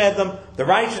Jesus fed them, the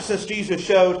righteousness Jesus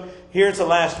showed. Here's the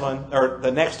last one, or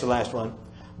the next to last one.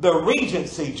 The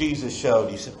regency Jesus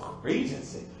showed. You said,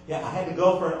 regency? Yeah, I had to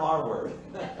go for an R word.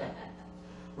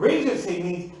 Regency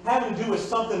means having to do with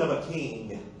something of a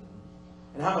king.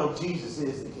 And how know Jesus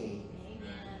is the king? Amen.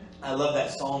 I love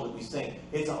that song that we sing.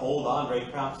 It's an old Andre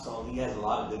Crouch song. He has a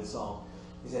lot of good songs.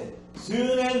 He said,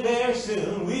 soon and very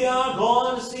soon we are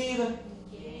going to see the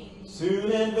King.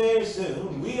 Soon and very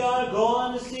soon we are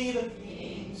going to see the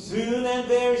King. Soon and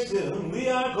very soon we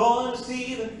are going to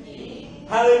see the King.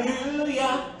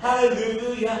 Hallelujah,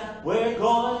 hallelujah, we're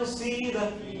going to see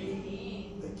the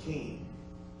King.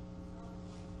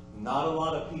 Not a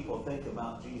lot of people think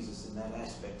about Jesus in that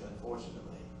aspect, unfortunately.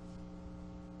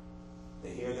 They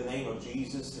hear the name of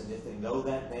Jesus, and if they know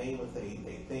that name, if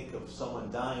they think of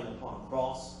someone dying upon a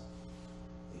cross,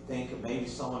 they think of maybe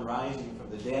someone rising from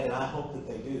the dead, and I hope that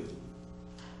they do.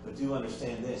 But do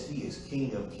understand this, He is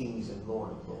King of kings and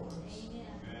Lord of lords.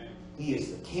 Amen. He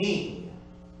is the King.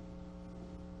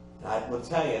 And I will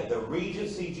tell you, the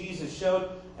regency Jesus showed,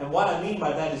 and what I mean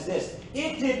by that is this.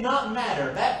 It did not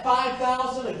matter. That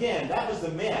 5,000, again, that was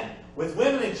the men. With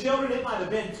women and children, it might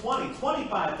have been 20,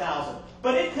 25,000.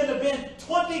 But it could have been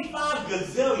 25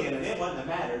 gazillion, and it wouldn't have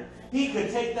mattered. He could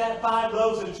take that 5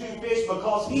 loaves and 2 fish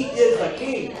because He is the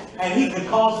King. And He could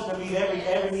cause it to meet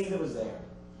every need that was there.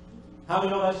 How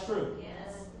many know that's true?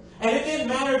 Yes. And it didn't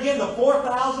matter, again, the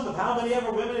 4,000 with how many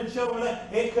ever women and children were there.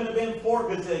 It could have been 4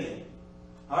 gazillion.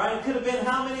 All right, it could have been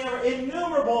how many ever,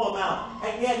 innumerable amount.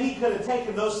 And yet He could have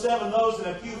taken those 7 loaves and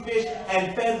a few fish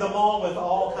and fed them all with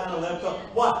all kind of leftovers.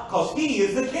 Why? Because He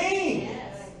is the King.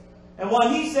 Yes. And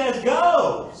what He says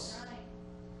goes.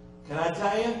 Can I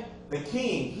tell you? The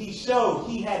King, He showed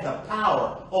He had the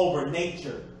power over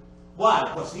nature. Why?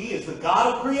 Because He is the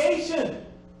God of creation.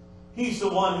 He's the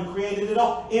one who created it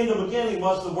all. In the beginning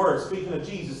was the Word, speaking of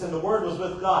Jesus, and the Word was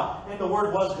with God, and the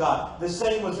Word was God. The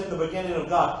same was in the beginning of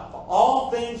God.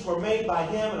 All things were made by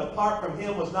Him, and apart from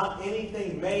Him was not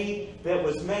anything made that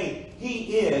was made.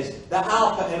 He is the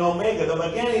Alpha and Omega, the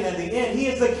beginning and the end. He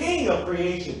is the King of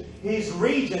creation. His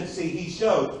regency He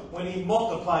showed when He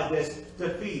multiplied this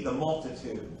to feed the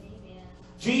multitude. Amen.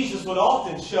 Jesus would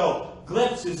often show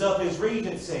glimpses of His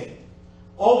regency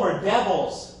over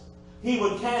devils. He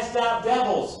would cast out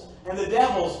devils, and the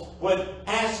devils would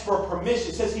ask for permission.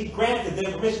 It says He granted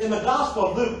them permission. In the Gospel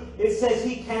of Luke, it says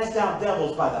He cast out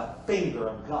devils by the finger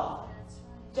of God.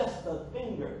 Just the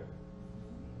finger.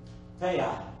 Tell you,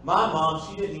 my mom,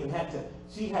 she didn't even have to,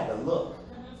 she had to look.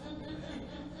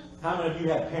 How many of you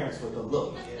have parents with a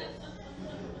look?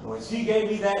 When she gave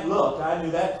me that look, I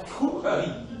knew that,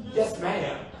 yes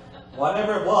ma'am.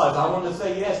 Whatever it was, I wanted to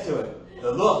say yes to it.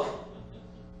 The look.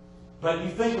 But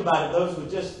you think about it, those were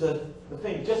just the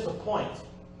thing, just the point.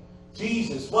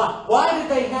 Jesus, why? Why did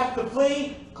they have to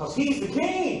flee? Because He's the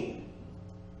King.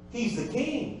 He's the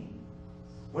King.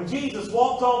 When Jesus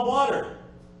walked on water,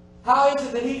 how is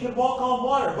it that He could walk on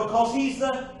water? Because He's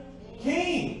the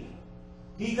King.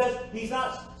 He's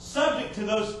not subject to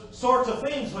those sorts of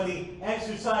things when He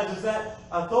exercises that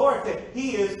authority.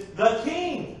 He is the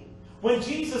King. When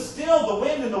Jesus stilled the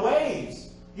wind and the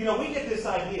waves, we get this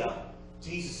idea.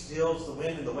 Jesus stills the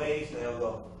wind and the waves, and they'll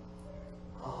go,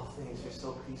 oh, things are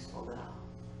so peaceful now.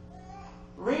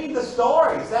 Read the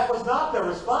stories. That was not their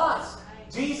response.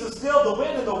 Jesus stilled the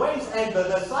wind and the waves, and the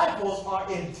disciples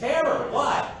are in terror.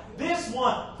 Why? This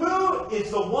one, who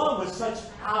is the one with such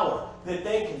power that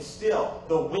they can still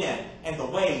the wind and the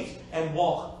waves and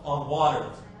walk on water?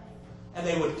 And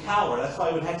they would cower. That's why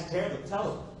He would have to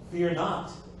tell them, fear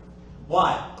not.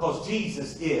 Why? Because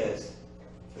Jesus is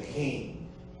the King.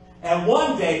 And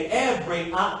one day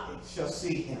every eye shall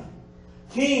see Him.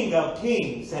 King of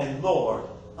kings and Lord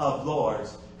of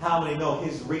lords. How many know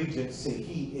His regency?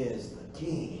 He is the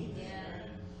King. Yeah.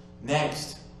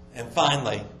 Next, and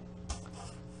finally,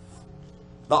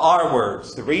 the R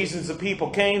words. The reasons the people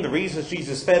came, the reasons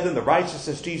Jesus fed them, the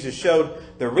righteousness Jesus showed,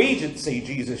 the regency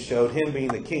Jesus showed, Him being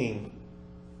the King.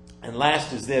 And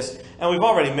last is this, and we've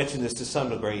already mentioned this to some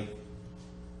degree,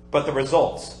 but the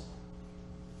results.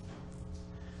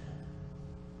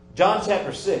 John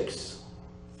chapter 6,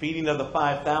 feeding of the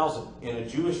 5,000 in a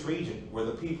Jewish region where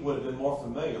the people would have been more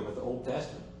familiar with the Old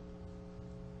Testament.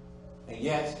 And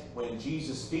yet, when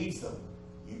Jesus feeds them,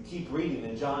 you keep reading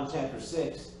in John chapter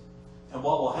 6, and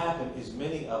what will happen is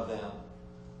many of them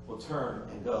will turn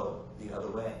and go the other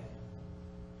way.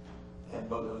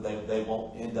 But they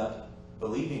won't end up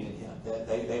believing in Him.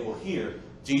 They will hear.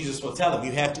 Jesus will tell them,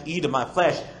 you have to eat of my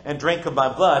flesh and drink of my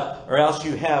blood, or else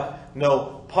you have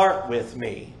no part with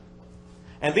me.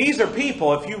 And these are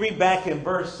people, if you read back in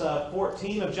verse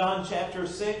 14 of John chapter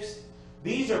 6,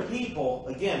 these are people,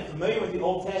 again, familiar with the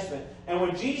Old Testament. And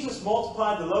when Jesus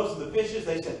multiplied the loaves and the fishes,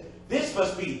 they said, this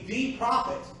must be the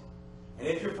prophet. And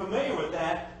if you're familiar with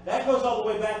that, that goes all the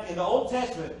way back in the Old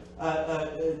Testament.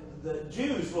 The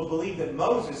Jews will believe that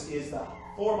Moses is the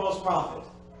foremost prophet.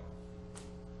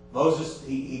 Moses,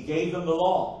 he gave them the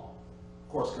law. Of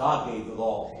course, God gave the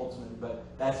law ultimately, but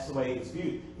that's the way it's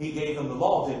viewed. He gave them the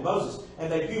law, did Moses. And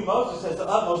they view Moses as the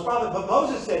utmost prophet. But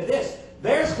Moses said this,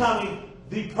 there's coming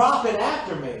the prophet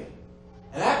after me.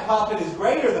 And that prophet is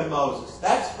greater than Moses.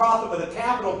 That's prophet with a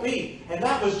capital P. And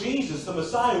that was Jesus, the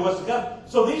Messiah who was to come.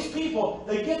 So these people,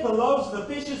 they get the loaves and the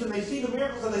fishes and they see the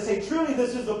miracles and they say, truly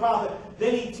this is the prophet.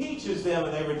 Then He teaches them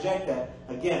and they reject that.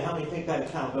 Again, how many think that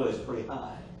accountability is pretty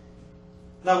high?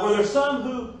 Now, were there some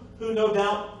who no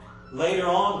doubt later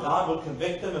on God would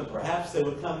convict them and perhaps they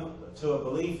would come to a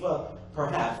belief?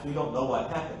 Perhaps. We don't know what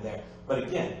happened there. But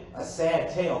again, a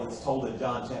sad tale that's told in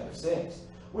John chapter 6.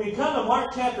 When you come to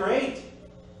Mark chapter 8,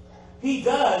 He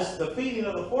does the feeding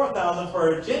of the 4,000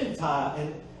 for a Gentile.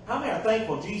 And how many are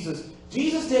thankful Jesus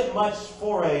didn't much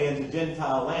foray into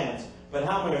Gentile lands, but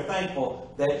how many are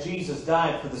thankful that Jesus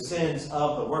died for the sins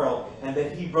of the world and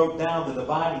that He broke down the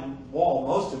dividing wall,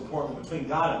 most important, between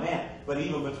God and man, but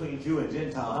even between Jew and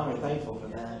Gentile. How many are thankful for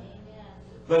that?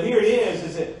 But here it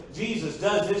is that Jesus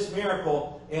does this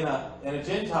miracle in a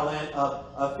Gentile land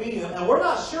of feeding them. And we're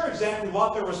not sure exactly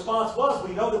what their response was.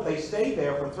 We know that they stayed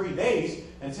there for 3 days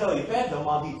until He fed them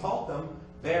while He taught them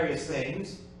various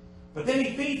things. But then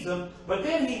He feeds them. But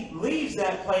then He leaves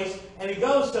that place and He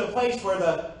goes to a place where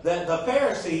the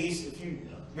Pharisees, if you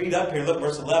read up here, look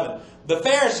verse 11. The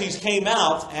Pharisees came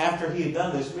out after He had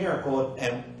done this miracle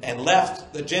and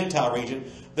left the Gentile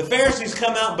region. The Pharisees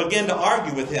come out and begin to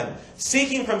argue with Him,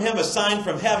 seeking from Him a sign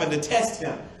from heaven to test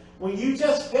Him. When you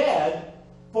just fed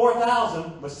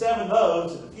 4,000 with 7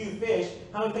 loaves and a few fish,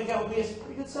 how many think that would be a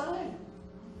pretty good sign?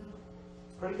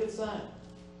 Pretty good sign.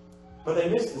 But they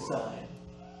missed the sign.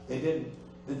 They did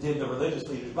the religious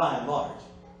leaders by and large.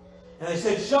 And they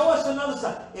said, show us another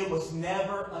sign. It was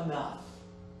never enough.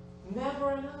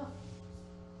 Never enough.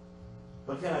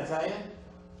 But can I tell you?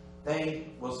 They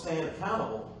will stand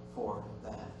accountable for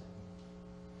that.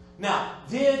 Now,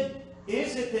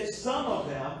 is it that some of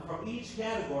them, from each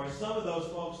category, some of those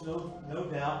folks, no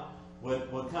doubt, would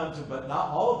come to, but not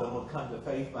all of them would come to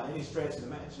faith by any stretch of the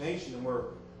imagination, and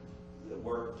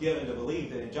we're given to believe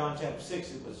that in John chapter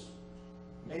 6 it was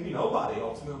maybe nobody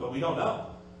ultimately, but we don't know.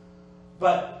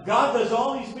 But God does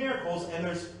all these miracles, and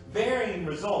there's varying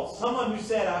results.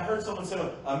 I heard someone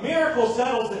say, a miracle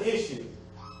settles the issue.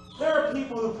 There are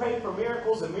people who pray for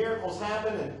miracles, and miracles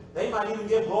happen, and they might even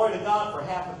give glory to God for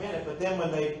half a minute, but then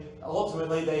when they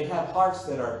have hearts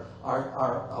that are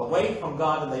away from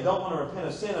God, and they don't want to repent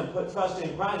of sin and put trust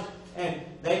in Christ, and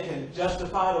they can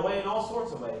justify it away in all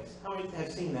sorts of ways. How many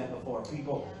have seen that before?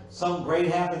 People, some great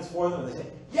happens for them, and they say,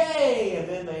 yay! And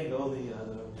then they go the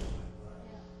other way.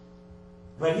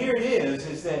 But here it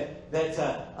is that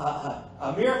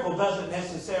a miracle doesn't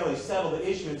necessarily settle the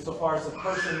issue insofar as a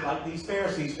person like these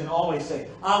Pharisees can always say,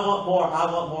 I want more, I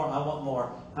want more, I want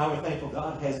more. How we're thankful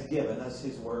God has given us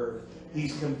His Word.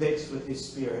 He's convicts with His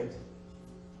Spirit.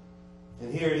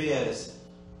 And here it is.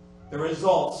 The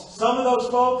results. Some of those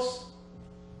folks,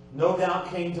 no doubt,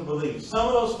 came to believe. Some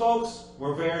of those folks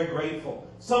were very grateful.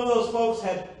 Some of those folks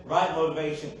had right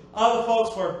motivation. Other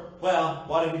folks were, well,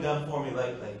 what have you done for me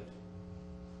lately?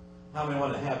 How many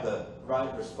want to have the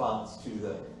right response to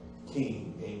the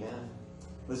King? Amen.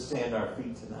 Let's stand our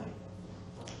feet tonight.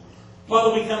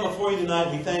 Father, we come before you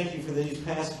tonight. We thank you for these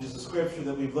passages of Scripture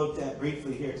that we've looked at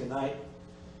briefly here tonight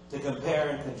to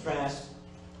compare and contrast.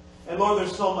 And Lord,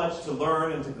 there's so much to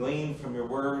learn and to glean from your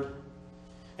Word.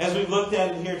 As we've looked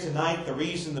at it here tonight, the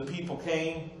reason the people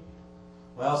came,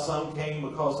 well, some came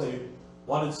because they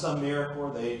wanted some miracle,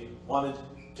 or they wanted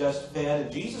just fed.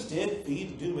 And Jesus did feed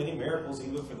and do many miracles,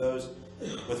 even for those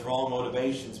with wrong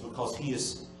motivations, because He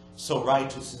is so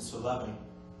righteous and so loving.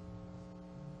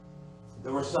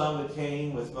 There were some that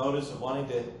came with motives of wanting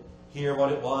to hear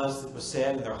what it was that was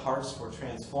said, and their hearts were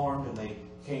transformed, and they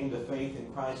came to faith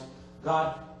in Christ.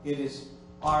 God, it is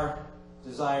our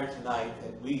desire tonight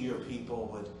that we, your people,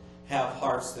 would have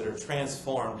hearts that are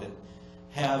transformed and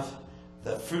have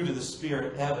the fruit of the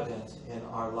Spirit evident in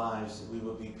our lives, that we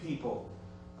would be people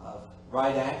of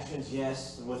right actions,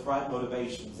 yes, and with right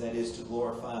motivations, that is to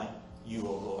glorify you,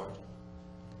 O Lord.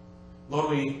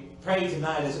 Lord, we pray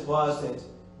tonight as it was that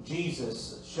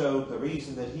Jesus showed the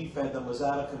reason that He fed them was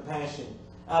out of compassion,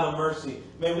 out of mercy.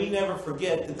 May we never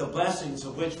forget that the blessings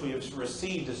of which we have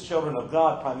received as children of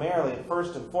God, primarily and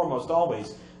first and foremost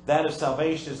always, that of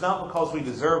salvation, is not because we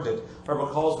deserved it, or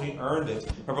because we earned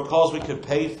it, or because we could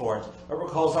pay for it, or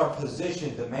because our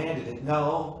position demanded it.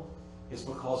 No, it's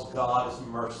because God is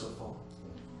merciful,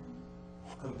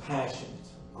 compassionate,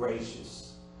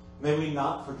 gracious. May we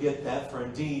not forget that, for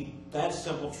indeed, that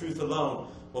simple truth alone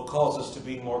will cause us to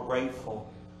be more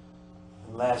grateful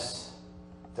and less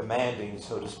demanding,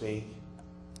 so to speak.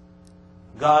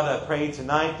 God, I pray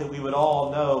tonight that we would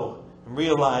all know and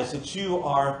realize that you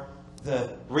are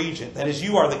the regent. That is,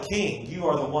 you are the king. You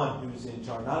are the one who's in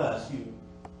charge, not us, you.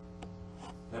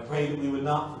 And I pray that we would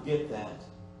not forget that.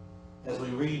 As we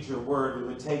read your word, we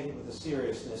would take it with the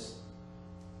seriousness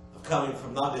of coming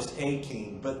from not just a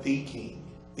king, but the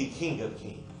King of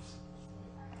kings.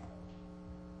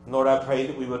 Lord, I pray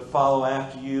that we would follow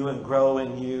after you and grow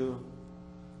in you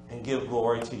and give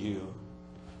glory to you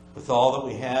with all that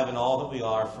we have and all that we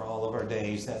are for all of our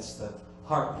days. That's the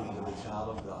heartbeat of a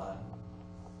child of God.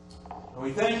 And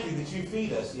we thank you that you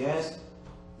feed us, yes?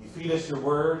 You feed us your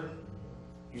word.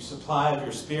 You supply of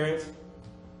your Spirit.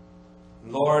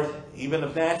 And Lord, even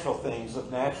of natural things,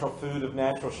 of natural food, of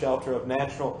natural shelter, of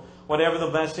natural, whatever the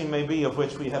blessing may be of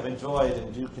which we have enjoyed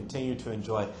and do continue to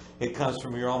enjoy, it comes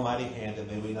from your almighty hand, and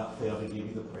may we not fail to give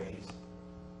you the praise.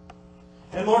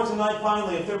 And Lord, tonight,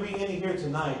 finally, if there be any here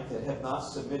tonight that have not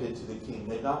submitted to the King,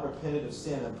 they've not repented of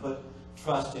sin and put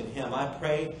trust in Him, I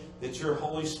pray that your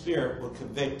Holy Spirit will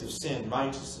convict of sin,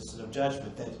 righteousness, and of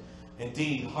judgment, that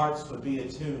indeed hearts would be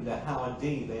attuned to how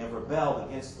indeed they have rebelled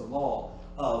against the law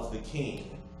of the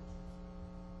King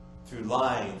through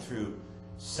lying, through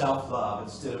self-love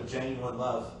instead of genuine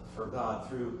love for God,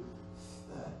 through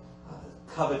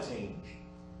coveting,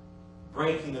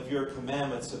 breaking of your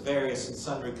commandments of various and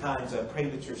sundry kinds. I pray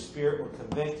that your Spirit would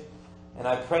convict, and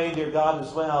I pray, dear God,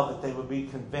 as well, that they would be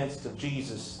convinced of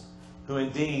Jesus, who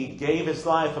indeed gave His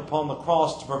life upon the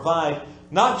cross to provide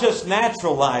Not just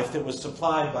natural life that was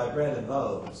supplied by bread and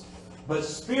loaves, but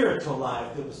spiritual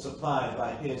life that was supplied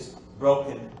by His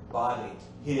broken body,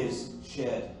 His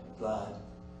shed blood.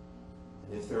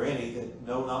 And if there are any that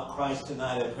know not Christ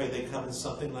tonight, I pray they come in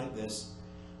something like this.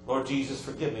 Lord Jesus,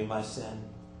 forgive me my sin.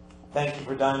 Thank you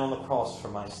for dying on the cross for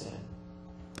my sin.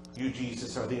 You,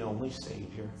 Jesus, are the only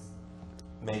Savior.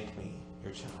 Make me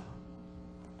your child.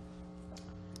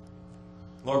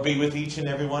 Lord, be with each and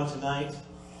every one tonight.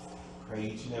 Pray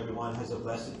each and every one has a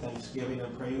blessed Thanksgiving,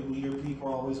 and pray we, your people,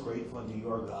 are always grateful unto you,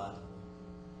 our God.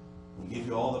 We give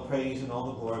you all the praise and all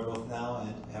the glory, both now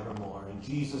and evermore. In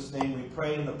Jesus' name we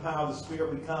pray. In the power of the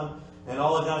Spirit we come, and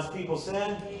all of God's people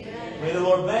said, Amen. May the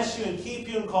Lord bless you and keep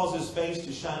you and cause His face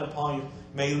to shine upon you.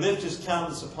 May He lift His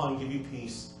countenance upon you and give you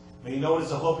peace. May you know it is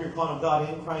the hope of your calling of God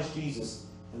in Christ Jesus,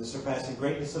 and the surpassing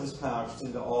greatness of His power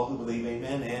extend to all who believe.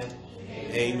 Amen and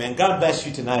amen. God bless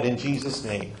you tonight in Jesus'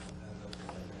 name.